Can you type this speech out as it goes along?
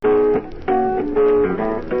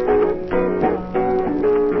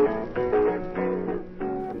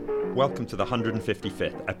welcome to the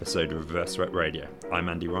 155th episode of Reverse Sweep Radio. I'm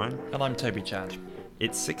Andy Ryan. And I'm Toby Chad.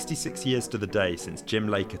 It's 66 years to the day since Jim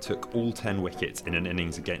Laker took all 10 wickets in an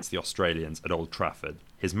innings against the Australians at Old Trafford.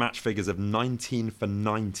 His match figures of 19 for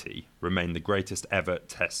 90 remain the greatest ever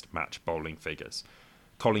Test match bowling figures.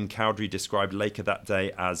 Colin Cowdrey described Laker that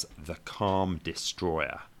day as the calm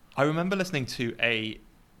destroyer. I remember listening to a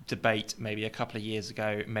debate maybe a couple of years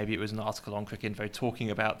ago, maybe it was an article on Cricinfo talking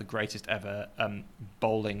about the greatest ever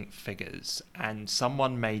bowling figures, and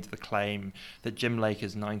someone made the claim that Jim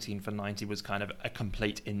Laker's 19 for 90 was kind of a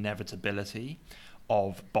complete inevitability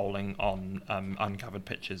of bowling on uncovered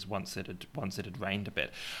pitches once it had rained a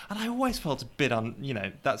bit. And I always felt a bit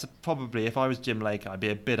that's probably, if I was Jim Laker, I'd be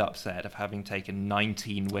a bit upset of having taken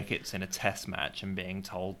 19 wickets in a Test match and being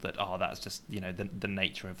told that that's just the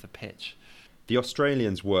nature of the pitch. The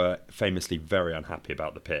Australians were famously very unhappy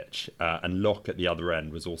about the pitch, and Locke at the other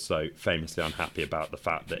end was also famously unhappy about the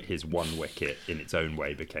fact that his one wicket, in its own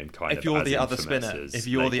way, became kind of as infamous as If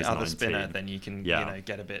you're the Laker's other 19. spinner, then you can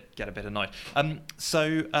get a bit annoyed.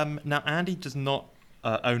 Now Andy does not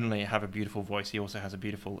only have a beautiful voice; he also has a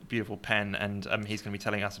beautiful pen, and he's going to be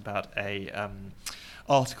telling us about a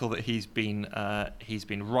article that he's been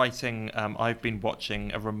writing. I've been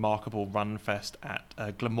watching a remarkable run fest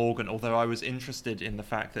at Glamorgan, although I was interested in the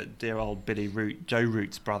fact that dear old Billy Root, Joe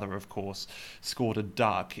Root's brother, of course, scored a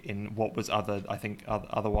duck in what was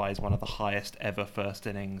otherwise one of the highest ever first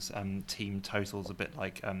innings team totals, a bit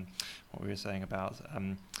like what we were saying about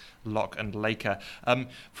Locke and Laker.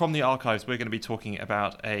 From the archives, we're going to be talking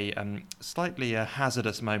about a slightly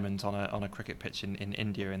hazardous moment on a cricket pitch in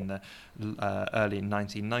India in the early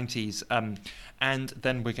 1990s, and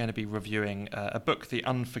then we're going to be reviewing a book, The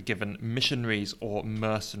Unforgiven Missionaries or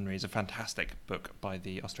Mercenaries, a fantastic book by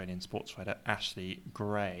the Australian sports writer Ashley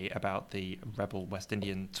Gray about the rebel West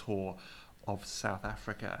Indian tour of South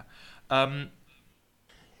Africa.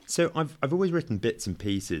 So I've always written bits and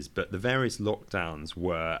pieces, but the various lockdowns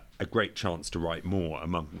were a great chance to write more,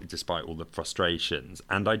 despite all the frustrations.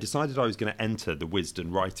 And I decided I was going to enter the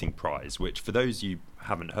Wisden Writing Prize, which, for those you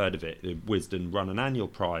haven't heard of it, Wisden run an annual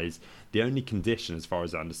prize. The only condition, as far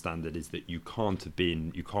as I understand it, is that you can't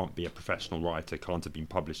be a professional writer, can't have been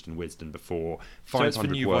published in Wisden before. 500 so it's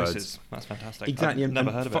for new words. Voices. That's fantastic. Exactly. I've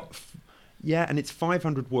never heard of it. Yeah, and it's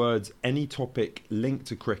 500 words, any topic linked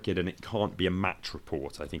to cricket, and it can't be a match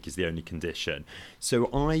report, I think, is the only condition. So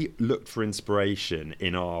I looked for inspiration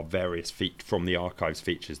in our various from the archives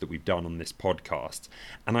features that we've done on this podcast,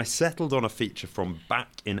 and I settled on a feature from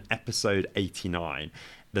back in episode 89,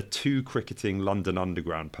 the two cricketing London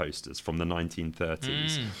Underground posters from the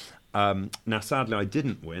 1930s. Now, sadly, I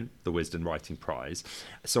didn't win the Wisden Writing Prize,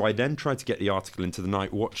 so I then tried to get the article into the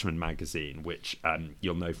Night Watchman magazine, which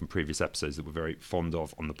you'll know from previous episodes that we're very fond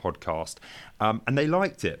of on the podcast, and they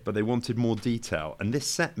liked it, but they wanted more detail, and this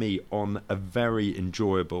set me on a very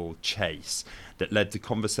enjoyable chase that led to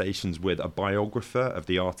conversations with a biographer of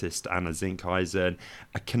the artist Anna Zinkeisen,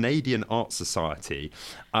 a Canadian art society,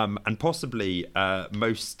 and possibly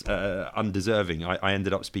most undeserving, I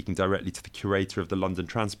ended up speaking directly to the curator of the London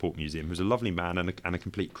Transport Museum, who's a lovely man and a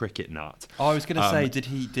complete cricket nut. Oh, I was going to say,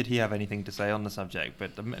 did he have anything to say on the subject?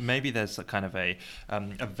 But maybe there's a kind of a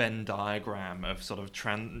Venn diagram of sort of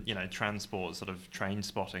transport, sort of train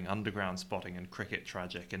spotting, underground spotting, and cricket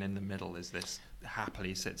tragic, and in the middle is this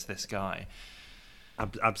happily sits this guy.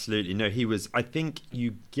 Absolutely. No, he was. I think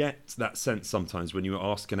you get that sense sometimes when you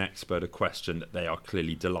ask an expert a question that they are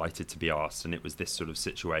clearly delighted to be asked, and it was this sort of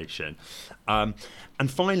situation. And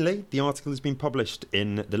finally, the article has been published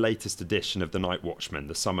in the latest edition of the Night Watchman,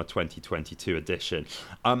 the summer 2022 edition.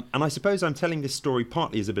 And I suppose I'm telling this story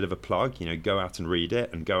partly as a bit of a plug, go out and read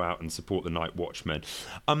it and go out and support the Night Watchman,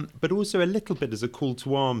 but also a little bit as a call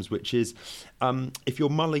to arms, which is if you're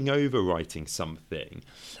mulling over writing something,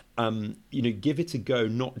 give it a go,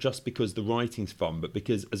 not just because the writing's fun, but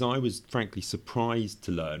because, as I was frankly surprised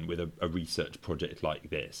to learn with a research project like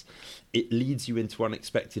this, it leads you into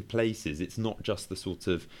unexpected places. It's not just the sort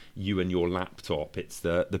of you and your laptop, it's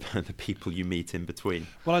the people you meet in between.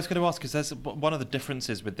 Well, I was going to ask, because there's one of the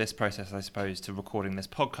differences with this process, I suppose, to recording this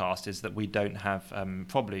podcast is that we don't have,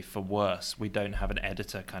 probably for worse, we don't have an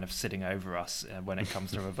editor kind of sitting over us when it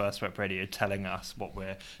comes to Reverse Sweep Radio, telling us what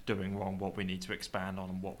we're doing wrong, what we need to expand on,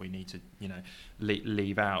 and what we need to,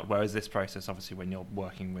 leave out. Whereas this process, obviously, when you're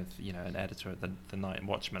working with, an editor at the Night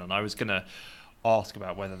Watchman, and I was going to ask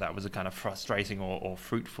about whether that was a kind of frustrating or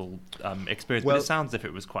fruitful experience, but it sounds as if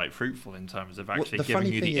it was quite fruitful in terms of actually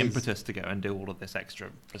giving you the impetus to go and do all of this extra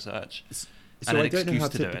research. So I don't know how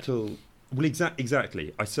typical. Well,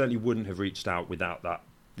 exactly. I certainly wouldn't have reached out without that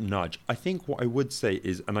nudge. I think what I would say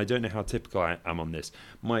is, and I don't know how typical I am on this,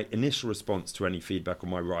 my initial response to any feedback on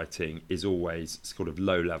my writing is always sort of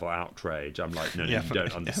low-level outrage. I'm like, no, you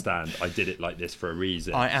don't understand. I did it like this for a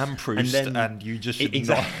reason. I am Proust, and you just should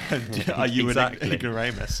not. Are you an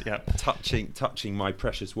ignoramus? Yeah. Touching my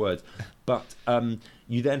precious words. But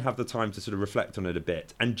you then have the time to sort of reflect on it a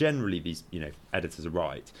bit. And generally, these editors are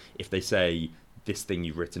right. If they say, this thing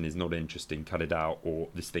you've written is not interesting, cut it out, or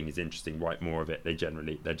this thing is interesting, write more of it, they're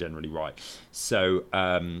generally right. So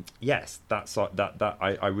yes, that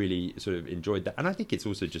I really sort of enjoyed that, and I think it's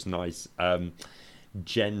also just nice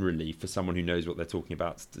generally for someone who knows what they're talking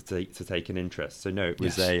about to take an interest. So no,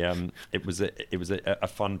 it was a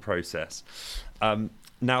fun process.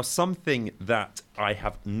 Now, something that I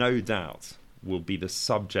have no doubt will be the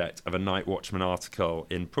subject of a Night Watchman article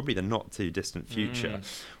in probably the not too distant future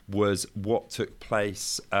was what took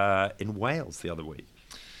place in Wales the other week.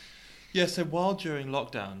 Yeah, so while during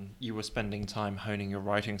lockdown you were spending time honing your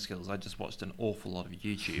writing skills, I just watched an awful lot of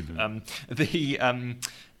YouTube.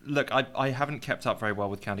 Look, I haven't kept up very well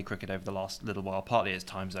with county cricket over the last little while. Partly it's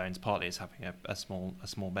time zones, partly it's having a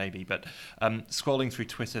small baby. But scrolling through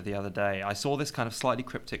Twitter the other day, I saw this kind of slightly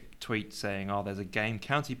cryptic tweet saying, "Oh, there's a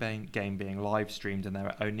county game being live streamed, and there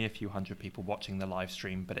are only a few hundred people watching the live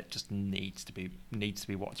stream, but it just needs to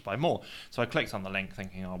be watched by more." So I clicked on the link,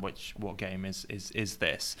 thinking, "Oh, what game is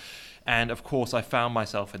this?" And of course, I found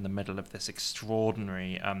myself in the middle of this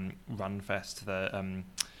extraordinary Runfest.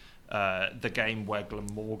 The game where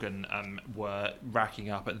Glamorgan were racking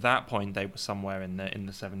up. At that point, they were somewhere in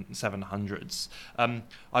the 700s.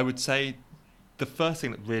 I would say the first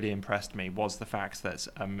thing that really impressed me was the fact that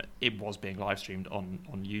it was being live streamed on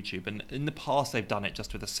YouTube. And in the past, they've done it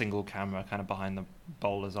just with a single camera kind of behind the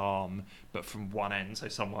bowler's arm, but from one end, so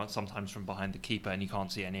sometimes from behind the keeper, and you can't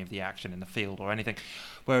see any of the action in the field or anything.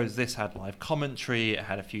 Whereas this had live commentary, it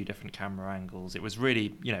had a few different camera angles. It was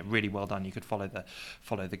really, really well done. You could follow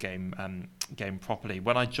the game properly.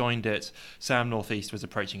 When I joined it, Sam Northeast was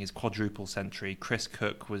approaching his quadruple century. Chris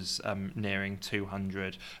Cook was nearing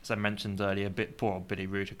 200. As I mentioned earlier, poor old Billy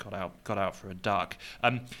Reuter got out for a duck.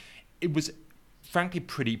 It was frankly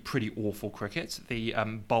pretty awful cricket. The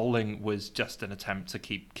bowling was just an attempt to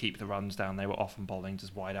keep the runs down. They were often bowling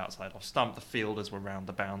just wide outside off stump. The fielders were round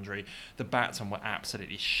the boundary. The batsmen were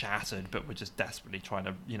absolutely shattered, but were just desperately trying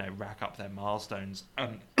to rack up their milestones.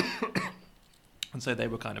 And so they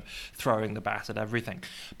were kind of throwing the bat at everything.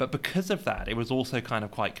 But because of that, it was also kind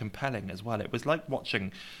of quite compelling as well. It was like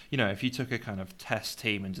watching, if you took a kind of test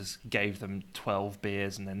team and just gave them 12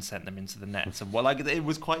 beers and then sent them into the nets. And it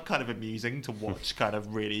was quite kind of amusing to watch kind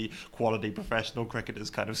of really quality professional cricketers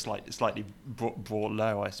kind of slightly brought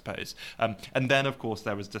low, I suppose. And then, of course,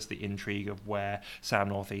 there was just the intrigue of where Sam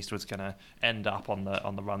Northeast was going to end up on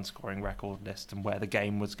the run scoring record list and where the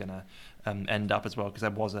game was going to end up as well, because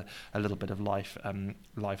there was a little bit of life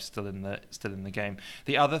still in the game.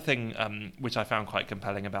 The other thing which I found quite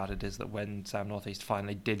compelling about it is that when Sam Northeast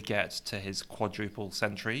finally did get to his quadruple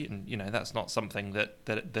century, and that's not something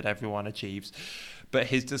that everyone achieves, but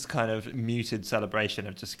his just kind of muted celebration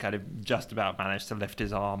of just about managed to lift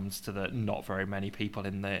his arms to the not very many people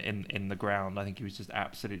in the ground. I think he was just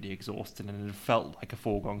absolutely exhausted, and it felt like a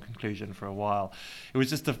foregone conclusion for a while. It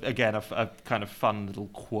was just a kind of fun little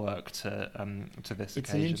quirk to this occasion.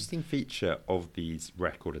 It's an interesting feature of these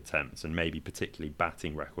record attempts, and maybe particularly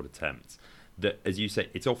batting record attempts, that, as you say,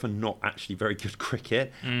 it's often not actually very good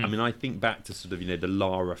cricket. I mean, I think back to sort of, the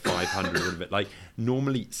Lara 500 or whatever. Like,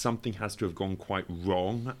 normally something has to have gone quite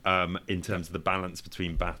wrong in terms of the balance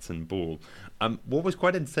between bat and ball. What was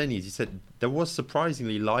quite entertaining is you said there was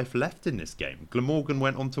surprisingly life left in this game. Glamorgan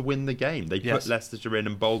went on to win the game. They put Leicestershire in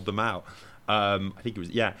and bowled them out. I think it was,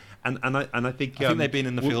 and I think they've been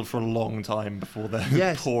in the field for a long time before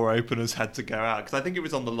their poor openers had to go out, because I think it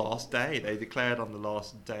was on the last day. They declared on the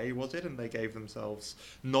last day, was it? And they gave themselves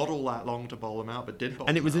not all that long to bowl them out, but did bowl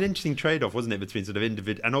and them it was out. An interesting trade-off, wasn't it, between sort of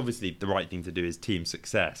individual, and obviously the right thing to do is team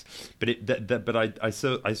success. But I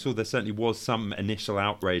saw there certainly was some initial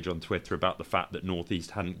outrage on Twitter about the fact that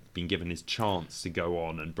Northeast hadn't been given his chance to go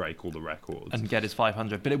on and break all the records and get his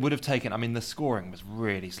 500. But it would have taken. I mean, the scoring was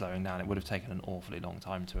really slowing down. It would have taken an awfully long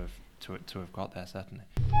time to have got there, certainly.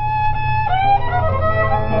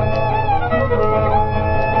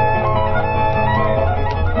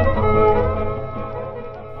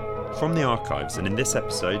 From the archives, and in this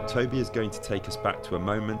episode, Toby is going to take us back to a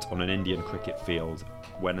moment on an Indian cricket field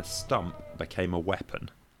when a stump became a weapon.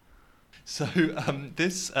 So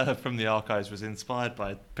this from the archives was inspired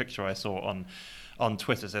by a picture I saw on on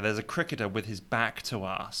Twitter. So there's a cricketer with his back to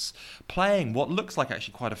us playing what looks like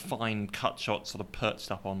actually quite a fine cut shot, sort of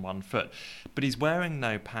perched up on one foot, but he's wearing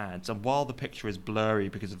no pads, and while the picture is blurry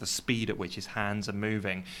because of the speed at which his hands are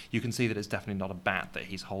moving, you can see that it's definitely not a bat that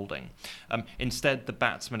he's holding. Instead, the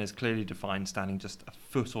batsman is clearly defined, standing just a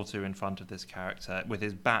foot or two in front of this character with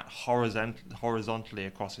his bat horizontally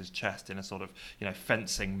across his chest in a sort of, you know,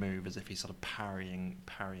 fencing move, as if he's sort of parrying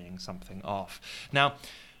something off. Now,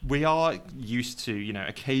 we are used to, you know,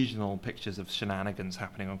 occasional pictures of shenanigans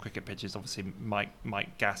happening on cricket pitches. Obviously,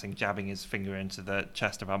 Mike Gassing jabbing his finger into the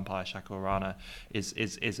chest of umpire Shakur Rana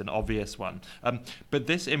is an obvious one. But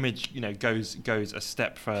this image, you know, goes a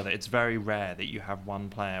step further. It's very rare that you have one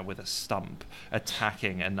player with a stump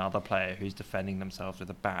attacking another player who's defending themselves with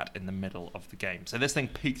a bat in the middle of the game. So this thing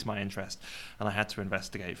piqued my interest, and I had to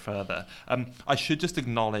investigate further. I should just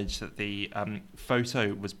acknowledge that the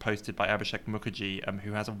photo was posted by Abhishek Mukherjee,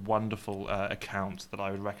 who has a wonderful account that I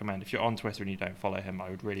would recommend. If you're on Twitter and you don't follow him, I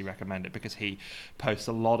would really recommend it, because he posts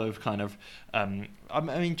a lot of kind of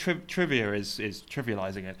trivia is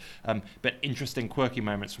trivializing it, but interesting, quirky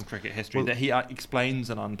moments from cricket history that he explains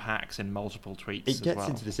and unpacks in multiple tweets. It gets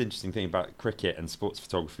into this interesting thing about cricket and sports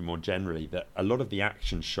photography more generally, that a lot of the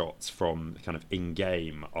action shots from kind of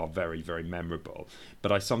in-game are very, very memorable,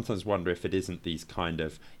 but I sometimes wonder if it isn't these kind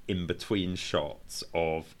of in-between shots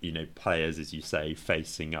of, you know, players, as you say,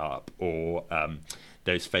 facing up, or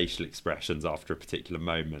those facial expressions after a particular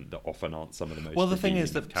moment that often aren't some of the most. Well, the thing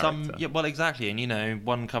is that exactly, and you know,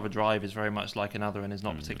 one cover drive is very much like another and is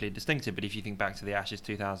not particularly distinctive. But if you think back to the Ashes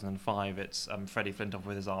 2005, it's Freddie Flintoff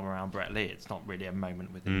with his arm around Brett Lee. It's not really a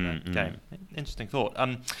moment within the game. Interesting thought.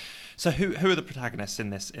 So who are the protagonists in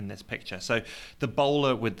this picture? So the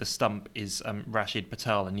bowler with the stump is Rashid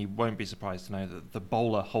Patel, and you won't be surprised to know that the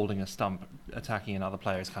bowler holding a stump attacking another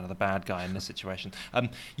player is kind of the bad guy in this situation.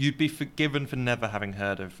 You'd be forgiven for never having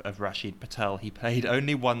heard of Rashid Patel. He played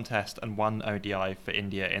only one Test and one ODI for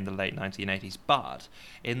India in the late 1980s, but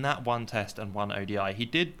in that one Test and one ODI, he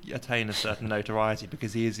did attain a certain notoriety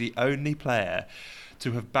because he is the only player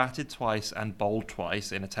to have batted twice and bowled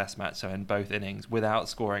twice in a Test match, so in both innings, without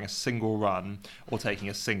scoring a single run or taking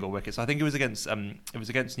a single wicket. So I think it was against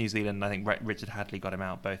New Zealand. And I think Richard Hadley got him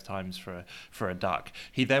out both times for a duck.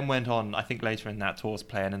 He then went on, I think later in that tour, to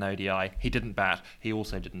play in an ODI. He didn't bat. He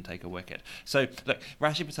also didn't take a wicket. So look,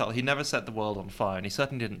 Rashid Patel, he never set the world on fire, and he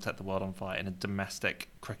certainly didn't set the world on fire in a domestic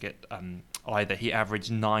cricket either. He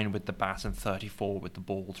averaged 9 with the bat and 34 with the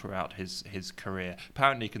ball throughout his career.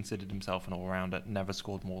 Apparently considered himself an all-rounder, never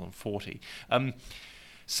scored more than 40.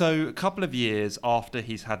 So a couple of years after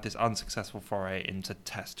he's had this unsuccessful foray into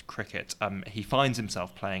Test cricket, he finds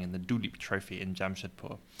himself playing in the Duleep Trophy in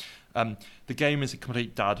Jamshedpur. The game is a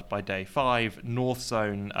complete dud by day 5. North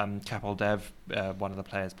Zone, Kapil Dev, one of the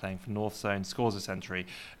players playing for North Zone, scores a century,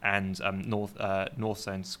 and North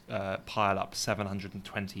Zone's pile up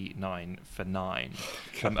 729 for 9.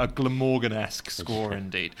 A Glamorgan-esque score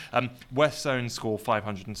indeed. West Zone score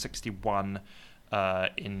 561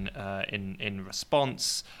 in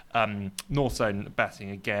response. North Zone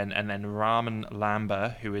batting again, and then Raman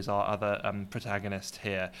Lamba, who is our other protagonist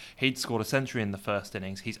here, he'd scored a century in the first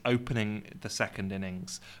innings. He's opening the second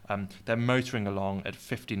innings. They're motoring along at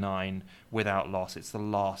 59 without loss. It's the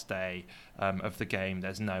last day of the game.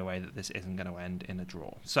 There's no way that this isn't going to end in a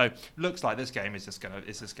draw. So looks like this game is just going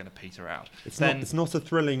to peter out. It's not a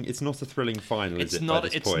thrilling final. It's is it? Not. By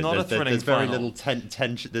this it's point? not a thrilling there's final. Very little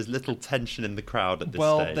tension. There's little tension in the crowd at this stage.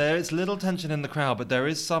 Well, there is little tension in the crowd, but there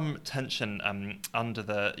is some tension under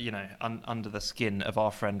the skin of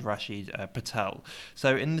our friend Rashid Patel.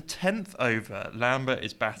 So in the 10th over, Lamba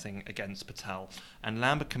is batting against Patel, and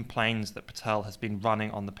Lamba complains that Patel has been running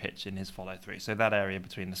on the pitch in his follow-through. So that area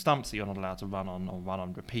between the stumps that you're not allowed to run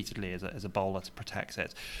on repeatedly as a bowler to protect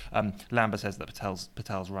it. Lamba says that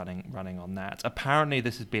Patel's running on that. Apparently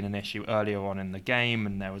this has been an issue earlier on in the game,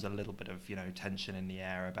 and there was a little bit of tension in the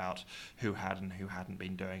air about who had and who hadn't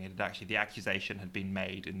been doing it. And actually the accusation had been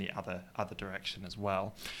made in the other direction as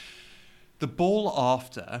well. The ball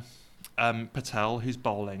after Patel, who's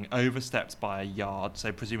bowling, oversteps by a yard,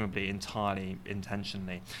 so presumably entirely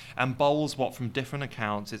intentionally, and bowls what from different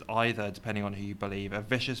accounts is either, depending on who you believe, a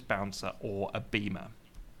vicious bouncer or a beamer.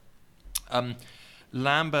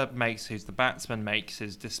 Lamba who's the batsman, makes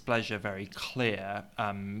his displeasure very clear.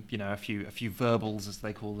 A few verbals, as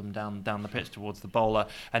they call them, down the pitch towards the bowler,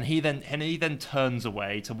 and he then turns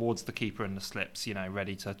away towards the keeper in the slips,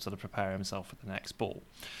 ready to sort of prepare himself for the next ball.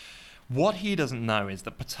 What he doesn't know is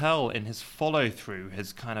that Patel, in his follow-through,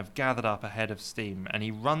 has kind of gathered up a head of steam, and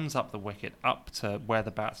he runs up the wicket up to where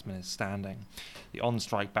the batsman is standing. The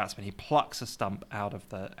on-strike batsman, he plucks a stump out of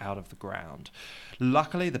the ground.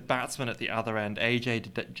 Luckily, the batsman at the other end,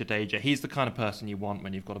 AJ Jadeja, he's the kind of person you want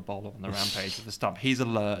when you've got a bowler on the rampage with the stump. He's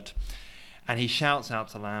alert, and he shouts out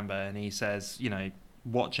to Lamber, and he says,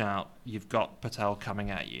 watch out, you've got Patel coming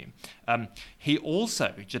at you. He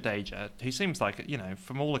also, Jadeja, who seems like,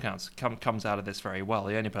 from all accounts, comes out of this very well,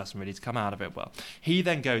 the only person really to come out of it well. He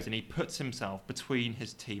then goes and he puts himself between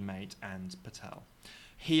his teammate and Patel.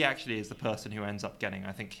 He actually is the person who ends up getting,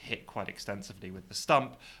 I think, hit quite extensively with the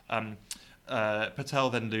stump. Patel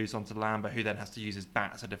then moves on to Lamber, who then has to use his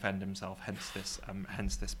bat to defend himself.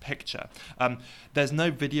 Hence this picture. There's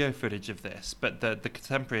no video footage of this, but the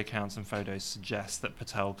contemporary accounts and photos suggest that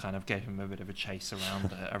Patel kind of gave him a bit of a chase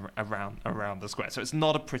around the square. So it's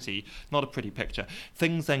not a pretty picture.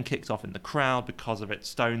 Things then kicked off in the crowd because of it.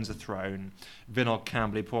 Stones are thrown. Poor old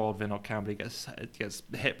Vinod Kambli gets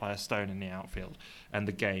hit by a stone in the outfield, and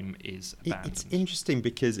the game is abandoned. It's interesting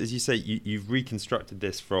because, as you say, you've reconstructed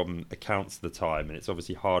this from accounts of the time, and it's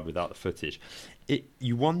obviously hard without the footage.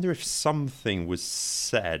 You wonder if something was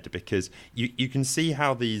said, because you can see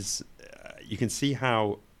how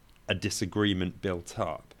a disagreement built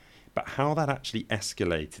up, but how that actually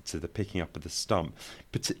escalated to the picking up of the stump,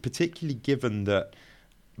 particularly given that,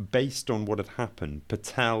 based on what had happened,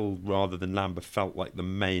 Patel rather than Lamber felt like the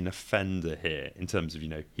main offender here in terms of,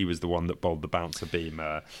 he was the one that bowled the bouncer beam.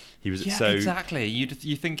 Exactly.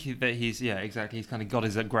 You think that he's kind of got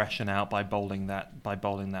his aggression out by bowling that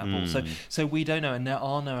ball. So we don't know, and there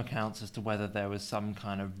are no accounts as to whether there was some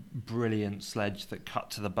kind of brilliant sledge that cut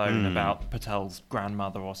to the bone about Patel's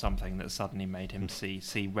grandmother or something that suddenly made him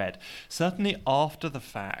see red. Certainly after the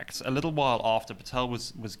fact, a little while after, Patel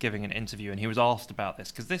was giving an interview, and he was asked about this,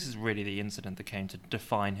 because this is really the incident that came to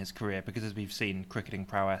define his career, because as we've seen, cricketing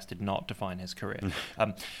prowess did not define his career.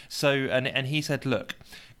 And he said, look,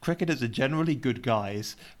 cricketers are generally good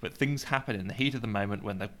guys, but things happen in the heat of the moment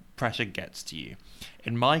when the pressure gets to you.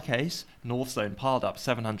 In my case, Northstone piled up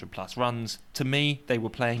 700 plus runs. To me, they were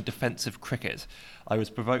playing defensive cricket. I was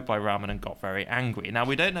provoked by Rahman and got very angry. Now,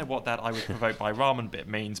 we don't know what that I was provoked by Rahman bit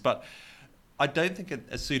means, but I don't think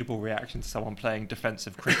a suitable reaction to someone playing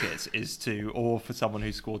defensive cricket is to, or for someone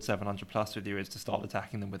who scored 700 plus with you, is to start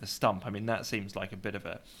attacking them with a stump. I mean, that seems like a bit of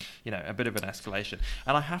an escalation.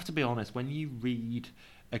 And I have to be honest, when you read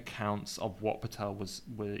accounts of what Patel was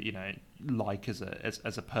like as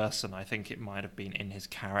a person, I think it might have been in his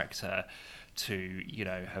character to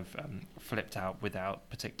have flipped out without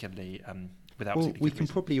particularly. We can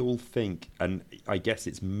probably all think, and I guess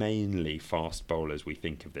it's mainly fast bowlers we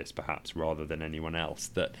think of this perhaps rather than anyone else,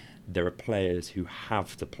 that there are players who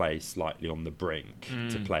have to play slightly on the brink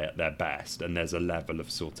to play at their best, and there's a level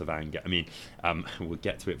of sort of anger. I mean, we'll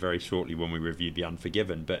get to it very shortly when we review The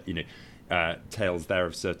Unforgiven, but tales there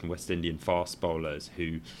of certain West Indian fast bowlers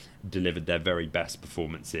who delivered their very best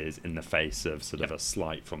performances in the face of sort of a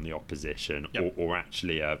slight from the opposition or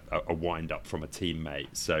actually a wind-up from a teammate.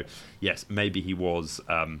 So, yes, maybe he was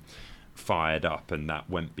fired up, and that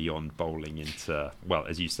went beyond bowling into, well,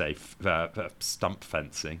 as you say, stump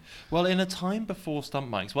fencing. Well, in a time before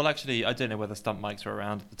stump mics, well, actually, I don't know whether stump mics were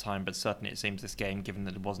around at the time, but certainly it seems this game, given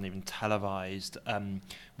that it wasn't even televised,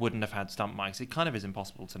 wouldn't have had stump mics. It kind of is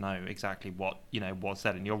impossible to know exactly what was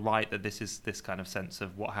said. And you're right that this kind of sense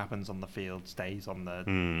of what happens on the field stays on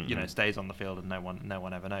the stays on the field, and no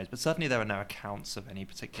one ever knows. But certainly there are no accounts of any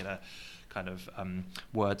particular kind of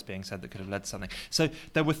words being said that could have led to something. So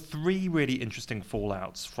there were three really interesting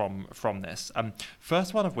fallouts from this.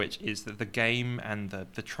 First one of which is that the game and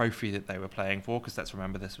the trophy that they were playing for, because let's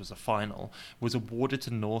remember this was a final, was awarded to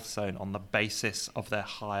Northstone on the basis of their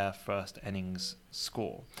higher first innings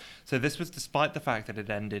score. So this was despite the fact that it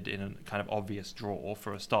ended in a kind of obvious draw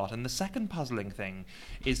for a start. And the second puzzling thing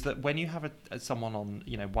is that when you have someone on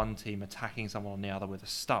one team attacking someone on the other with a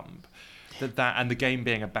stump, that and the game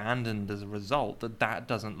being abandoned as a result, that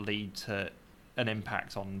doesn't lead to an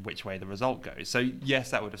impact on which way the result goes. So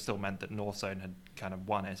yes, that would have still meant that Northstone had kind of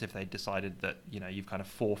won it if they decided that you've kind of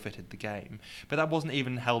forfeited the game, but that wasn't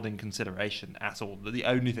even held in consideration at all. The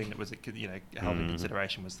only thing that was held in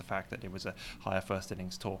consideration was the fact that it was a higher first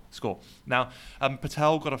innings score. Now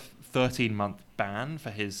Patel got a 13-month ban for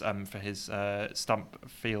his stump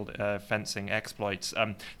field fencing exploits.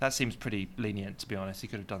 That seems pretty lenient, to be honest. He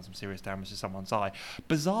could have done some serious damage to someone's eye.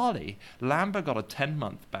 Bizarrely, Lamber got a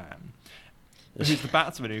 10-month ban, who's the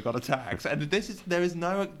batsman who got attacked. And there is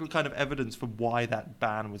no kind of evidence for why that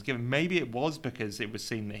ban was given. Maybe it was because it was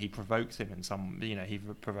seen that he provoked him in some, he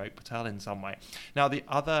provoked Patel in some way. Now, the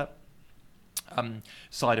other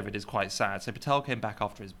side of it is quite sad. So Patel came back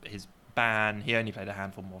after his ban. He only played a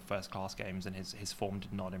handful more first-class games, and his form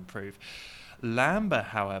did not improve. Lamber,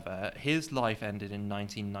 however, his life ended in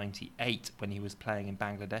 1998 when he was playing in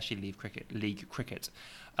Bangladeshi League cricket.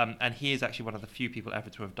 And he is actually one of the few people ever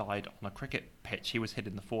to have died on a cricket pitch. He was hit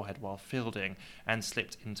in the forehead while fielding and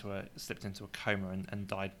slipped into a coma and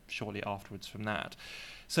died shortly afterwards from that.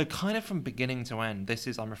 So kind of from beginning to end, this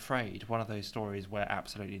is, I'm afraid, one of those stories where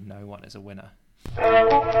absolutely no one is a winner.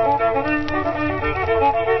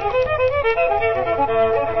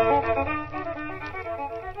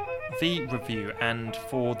 The review, and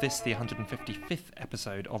for this, the 155th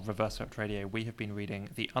episode of Reverse Swept Radio, we have been reading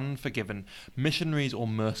The Unforgiven, Missionaries or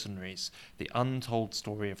Mercenaries, the untold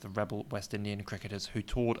story of the rebel West Indian cricketers who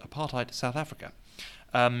toured apartheid South Africa.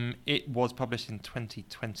 It was published in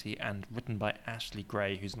 2020 and written by Ashley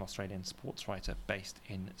Gray, who's an Australian sports writer based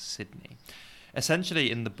in Sydney.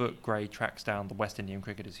 Essentially, in the book, Gray tracks down the West Indian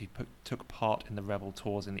cricketers who took part in the rebel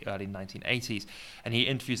tours in the early 1980s, and he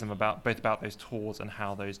interviews them both about those tours and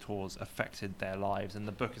how those tours affected their lives. And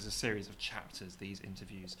the book is a series of chapters, these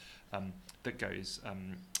interviews, that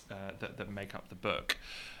make up the book.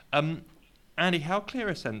 Andy, how clear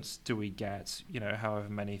a sense do we get, however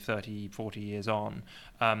many 30, 40 years on,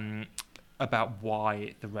 about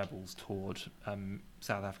why the rebels toured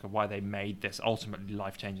South Africa, why they made this ultimately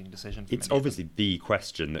life-changing decision? It's obviously the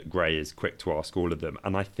question that Gray is quick to ask all of them,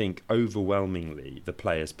 and I think overwhelmingly the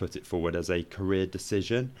players put it forward as a career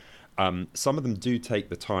decision. Some of them do take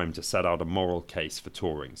the time to set out a moral case for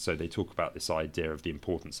touring, so they talk about this idea of the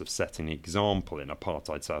importance of setting an example in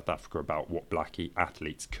apartheid South Africa about what black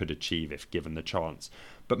athletes could achieve if given the chance.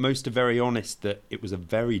 But most are very honest that it was a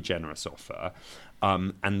very generous offer,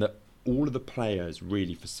 and that all of the players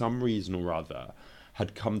really, for some reason or other,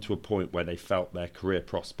 had come to a point where they felt their career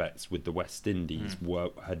prospects with the West Indies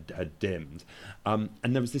had dimmed. And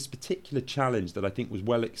there was this particular challenge that I think was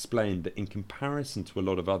well explained, that in comparison to a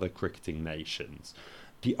lot of other cricketing nations,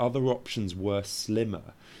 the other options were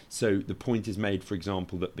slimmer. So the point is made, for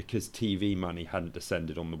example, that because TV money hadn't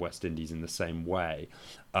descended on the West Indies in the same way,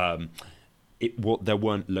 there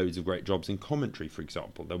weren't loads of great jobs in commentary, for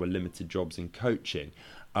example. There were limited jobs in coaching.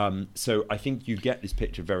 So I think you get this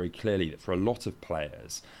picture very clearly that for a lot of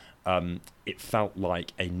players, it felt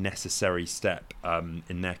like a necessary step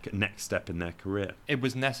in their next step in their career. It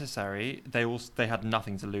was necessary. They had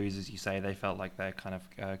nothing to lose, as you say. They felt like their kind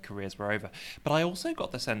of careers were over. But I also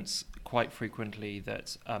got the sense quite frequently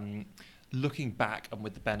that looking back and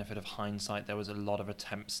with the benefit of hindsight, there was a lot of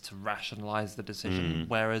attempts to rationalise the decision,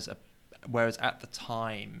 whereas at the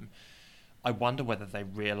time, I wonder whether they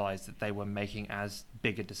realised that they were making as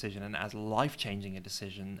big a decision and as life-changing a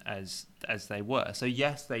decision as they were. So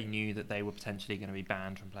yes, they knew that they were potentially going to be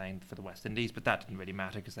banned from playing for the West Indies, but that didn't really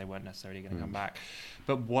matter because they weren't necessarily going to come back.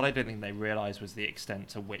 But what I don't think they realised was the extent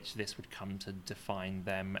to which this would come to define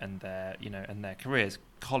them and their careers.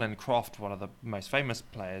 Colin Croft, one of the most famous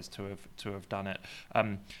players to have done it,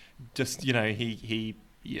 he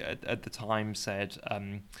at the time said,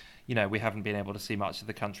 we haven't been able to see much of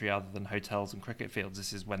the country other than hotels and cricket fields.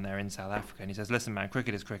 This is when they're in South Africa. And he says, listen, man,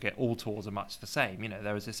 cricket is cricket. All tours are much the same.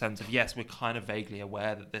 There was a sense of, yes, we're kind of vaguely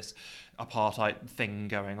aware that this apartheid thing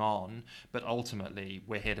going on, but ultimately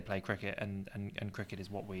we're here to play cricket, and cricket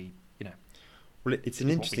is what we, Well, it's an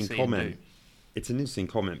interesting comment. It's an interesting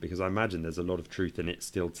comment because I imagine there's a lot of truth in it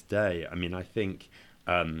still today. I mean, I think...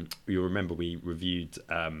 you'll remember we reviewed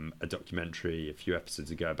a documentary a few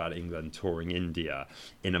episodes ago about England touring India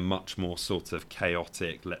in a much more sort of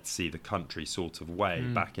chaotic, let's see the country sort of way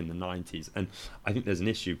back in the 90s. And I think there's an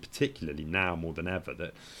issue, particularly now more than ever,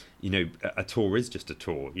 that a tour is just a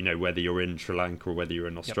tour. Whether you're in Sri Lanka or whether you're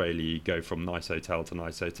in Australia, you go from nice hotel to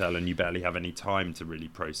nice hotel and you barely have any time to really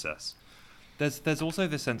process. There's also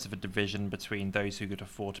this sense of a division between those who could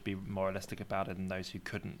afford to be moralistic about it and those who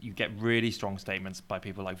couldn't. You get really strong statements by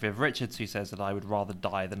people like Viv Richards, who says that I would rather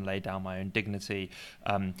die than lay down my own dignity,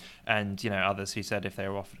 and others who said if they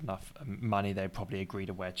were offered enough money they'd probably agree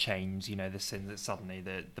to wear chains. This sense that suddenly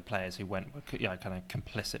the players who went were kind of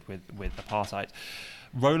complicit with apartheid.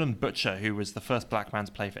 Roland Butcher, who was the first black man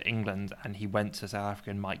to play for England, and he went to South Africa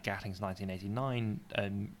in Mike Gatting's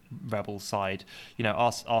 1989 Rebels side,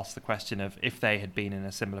 asked the question of if they had been in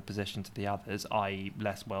a similar position to the others, i.e.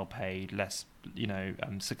 less well paid, less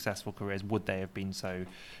successful careers, would they have been so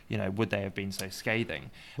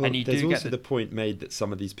scathing? Well, and there's also the point made that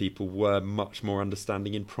some of these people were much more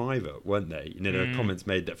understanding in private, weren't they? There are comments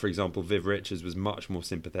made that, for example, Viv Richards was much more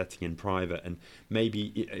sympathetic in private, and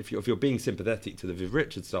maybe if you're being sympathetic to the Viv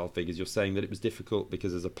Richards style figures, you're saying that it was difficult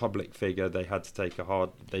because as a public figure they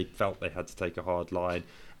felt they had to take a hard line,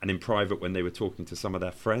 And in private, when they were talking to some of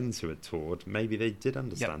their friends who had toured, maybe they did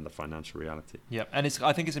understand the financial reality. Yeah, and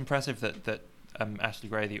I think it's impressive that Ashley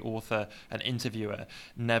Gray, the author and interviewer,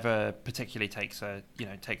 never particularly takes a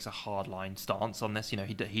hardline stance on this.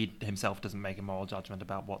 He himself doesn't make a moral judgment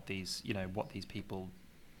about what these people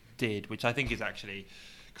did, which I think is actually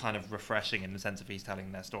kind of refreshing in the sense of he's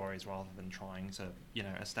telling their stories rather than trying to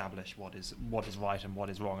establish what is right and what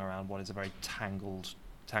is wrong around what is a very tangled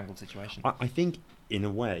situation. I think, in a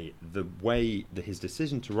way, his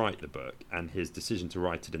decision to write the book and his decision to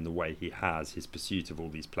write it in the way he has, his pursuit of all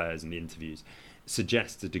these players and the interviews,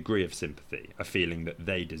 suggests a degree of sympathy, a feeling that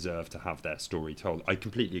they deserve to have their story told. I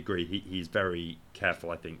completely agree. He's very careful,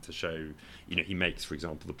 I think, to show, he makes, for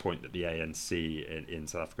example, the point that the ANC in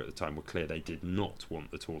South Africa at the time were clear they did not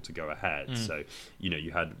want the tour to go ahead. So,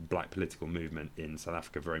 you had black political movement in South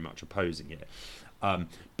Africa very much opposing it.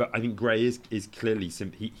 But I think Gray is clearly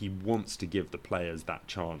he wants to give the players that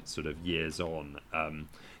chance, sort of years on,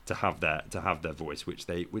 to have their voice,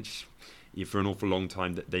 which for an awful long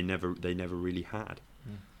time that they never really had.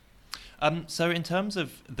 So in terms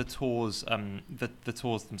of the tours, the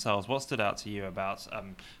tours themselves, what stood out to you about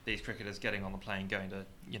these cricketers getting on the plane, going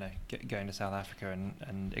to South Africa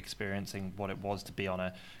and experiencing what it was to be on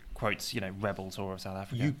a quotes rebel tour of South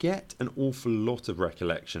Africa? You get an awful lot of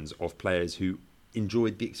recollections of players who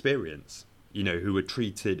enjoyed the experience,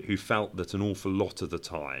 who felt that an awful lot of the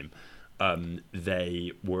time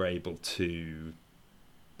they were able to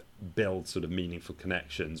build sort of meaningful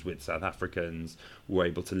connections with South Africans, were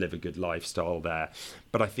able to live a good lifestyle there.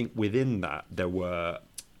 But I think within that there were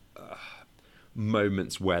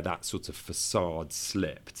moments where that sort of facade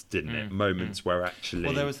slipped, didn't it? Moments where actually...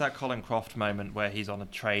 Well, there was that Colin Croft moment where he's on a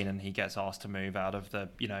train and he gets asked to move out of the,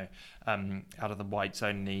 out of the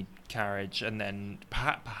whites-only carriage, and then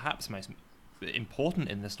perhaps most important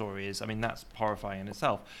in the story is, that's horrifying in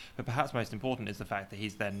itself, but perhaps most important is the fact that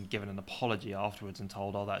he's then given an apology afterwards and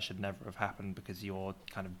told, that should never have happened because you're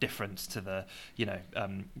kind of different to the,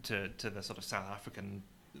 to the sort of South African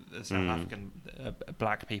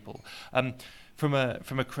black people. From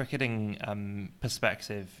a cricketing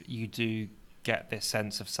perspective, you do get this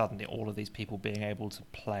sense of suddenly all of these people being able to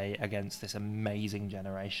play against this amazing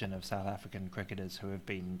generation of South African cricketers who have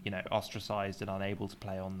been, ostracised and unable to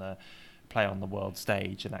play on the world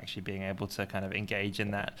stage, and actually being able to kind of engage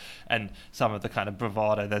in that, and some of the kind of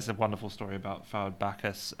bravado. There's a wonderful story about Fawad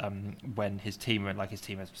Bacchus when his team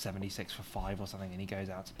has 76 for 5 or something, and he goes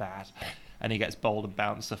out to bat and he gets bowled and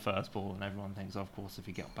bounced the first ball, and everyone thinks, of course, if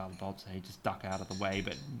he got bowled so he just duck out of the way,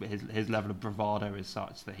 but his level of bravado is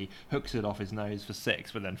such that he hooks it off his nose for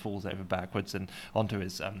 6, but then falls over backwards and onto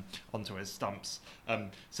his stumps.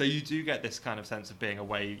 So you do get this kind of sense of being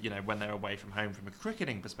away, when they're away from home. From a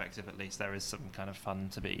cricketing perspective, at least, there is some kind of fun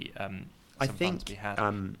to be I think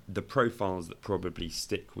the profiles that probably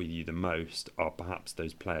stick with you the most are perhaps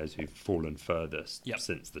those players who've fallen furthest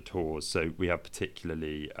since the tours. So we have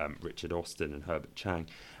particularly Richard Austin and Herbert Chang.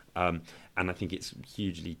 And I think it's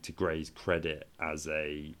hugely to Gray's credit as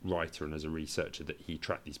a writer and as a researcher that he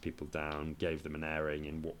tracked these people down, gave them an airing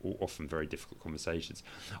in often very difficult conversations.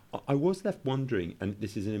 I was left wondering, and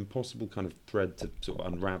this is an impossible kind of thread to sort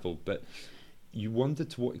of unravel, but you wonder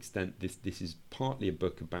to what extent this is partly a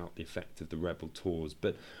book about the effect of the rebel tours,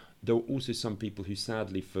 but there were also some people who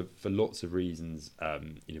sadly for lots of reasons,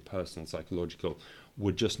 personal, psychological,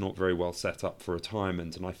 were just not very well set up for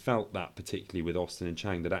retirement. And I felt that particularly with Austin and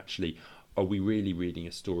Chang, that actually, are we really reading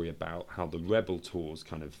a story about how the rebel tours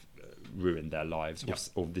kind of ruined their lives,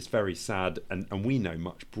 or this very sad and we know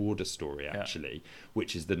much broader story actually,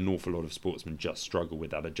 which is that an awful lot of sportsmen just struggle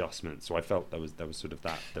with that adjustment. So I felt there was sort of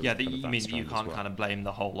that. You can't kind of blame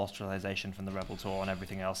the whole ostracization from the rebel tour on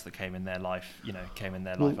everything else that came in their life,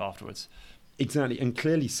 life afterwards. Exactly, and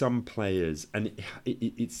clearly some players, and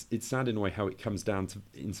it's sad in a way how it comes down to,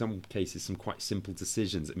 in some cases, some quite simple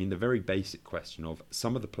decisions. The very basic question of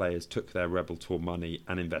some of the players took their rebel tour money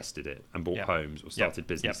and invested it and bought homes or started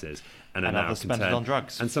businesses, and are now spent it on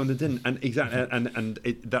drugs, and some of them didn't. And exactly, and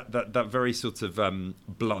that very sort of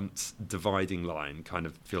blunt dividing line kind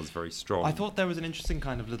of feels very strong. I thought there was an interesting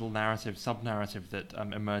kind of little sub-narrative that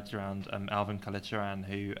emerged around Alvin Kalicharan,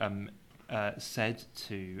 who said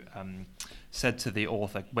to the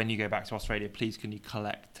author, when you go back to Australia, please can you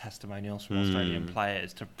collect testimonials from Australian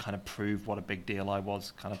players to kind of prove what a big deal I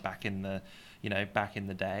was kind of back in the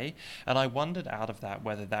day. And I wondered out of that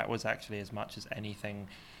whether that was actually as much as anything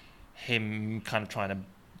him kind of trying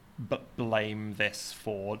to blame this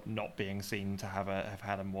for not being seen to have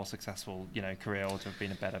had a more successful career, or to have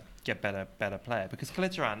been a better player. Because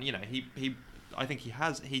Kalicharan, he I think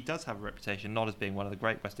he does have a reputation not as being one of the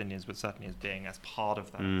great West Indians, but certainly as being as part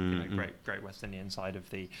of that great West Indian side of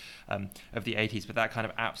the 80s. But that kind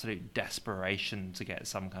of absolute desperation to get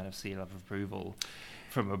some kind of seal of approval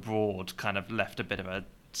from abroad kind of left a bit of a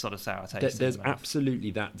sort of sour taste. There's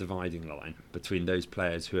absolutely that dividing line between those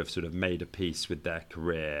players who have sort of made a peace with their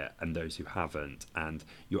career and those who haven't. And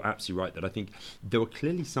you're absolutely right that I think there were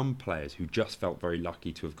clearly some players who just felt very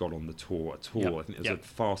lucky to have got on the tour at all. I think there was a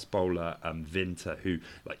fast bowler, Vinter, who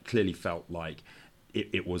clearly felt like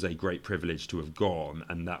it was a great privilege to have gone,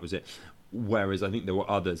 and that was it. Whereas I think there were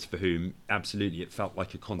others for whom absolutely it felt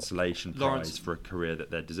like a consolation prize for a career that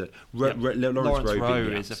they deserved. Lawrence Rowe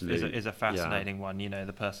is a fascinating one.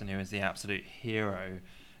 The person who is the absolute hero,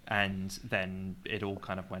 and then it all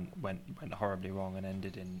kind of went horribly wrong and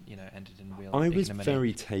ended in real ignominy. I was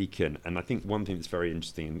very taken, and I think one thing that's very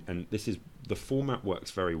interesting, and this is the format works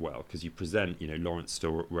very well because you present Lawrence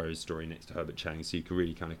Rowe's story next to Herbert Chang, so you can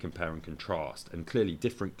really kind of compare and contrast, and clearly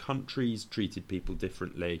different countries treated people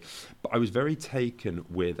differently. But I was very taken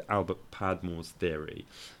with Albert Padmore's theory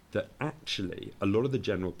that actually a lot of the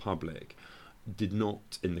general public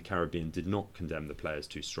in the Caribbean did not condemn the players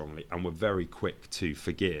too strongly and were very quick to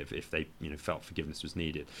forgive if they felt forgiveness was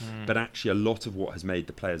needed. But actually a lot of what has made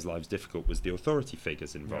the players' lives difficult was the authority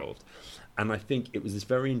figures involved. And I think it was this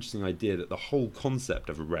very interesting idea that the whole concept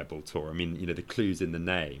of a rebel tour, the clues in the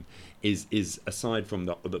name, is aside from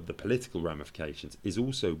the political ramifications, is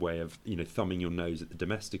also a way of thumbing your nose at the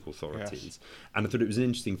domestic authorities. Yes. And I thought it was an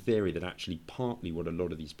interesting theory that actually partly what a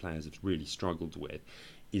lot of these players have really struggled with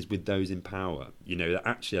is with those in power. That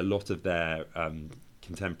actually a lot of their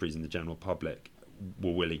contemporaries in the general public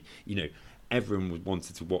were willing. Everyone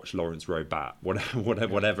wanted to watch Lawrence Rowe bat,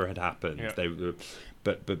 whatever had happened. Yeah. They were,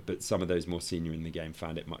 but some of those more senior in the game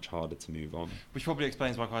found it much harder to move on. Which probably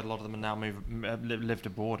explains why quite a lot of them are now lived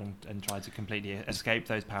abroad and tried to completely escape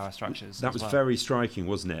those power structures. That was very striking,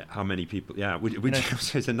 wasn't it? How many people? Yeah,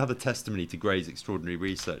 which is another testimony to Gray's extraordinary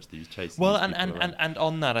research that he was chasing. Well, and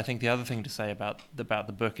on that, I think the other thing to say about the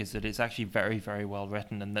book is that it's actually very, very well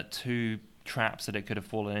written, and that two traps that it could have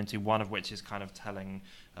fallen into, one of which is kind of telling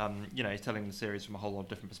telling the series from a whole lot of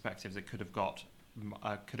different perspectives. It could have got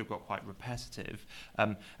quite repetitive,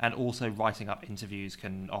 and also writing up interviews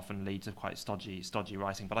can often lead to quite stodgy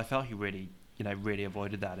writing. But I felt he really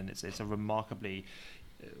avoided that, and it's a remarkably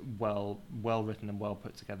well written and well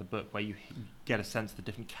put together book where you get a sense of the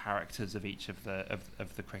different characters of each of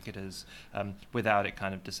the cricketers, without it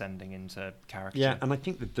kind of descending into caricature. Yeah, and I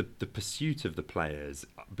think that the pursuit of the players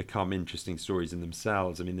become interesting stories in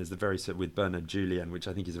themselves. There's the very with Bernard Julien, which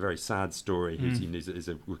I think is a very sad story. Who's is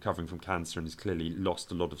recovering from cancer and has clearly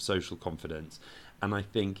lost a lot of social confidence. And I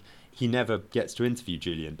think he never gets to interview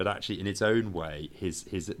Julian, but actually, in its own way, his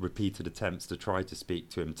repeated attempts to try to speak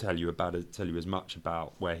to him, tell you as much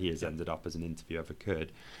about where he has ended up as an interview ever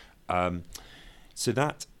could. So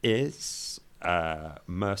that is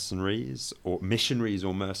Mercenaries or Missionaries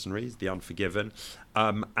or Mercenaries, The Unforgiven,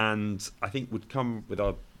 and I think would come with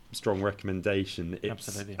our strong recommendation.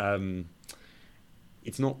 Absolutely.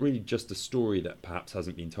 It's not really just a story that perhaps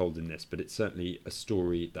hasn't been told in this, but it's certainly a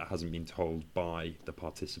story that hasn't been told by the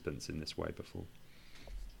participants in this way before.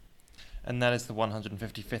 And that is the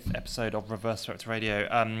 155th episode of Reverse Swept Radio.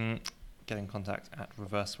 Get in contact at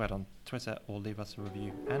Reverse Sweat on Twitter, or leave us a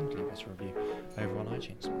review over on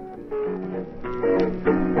iTunes.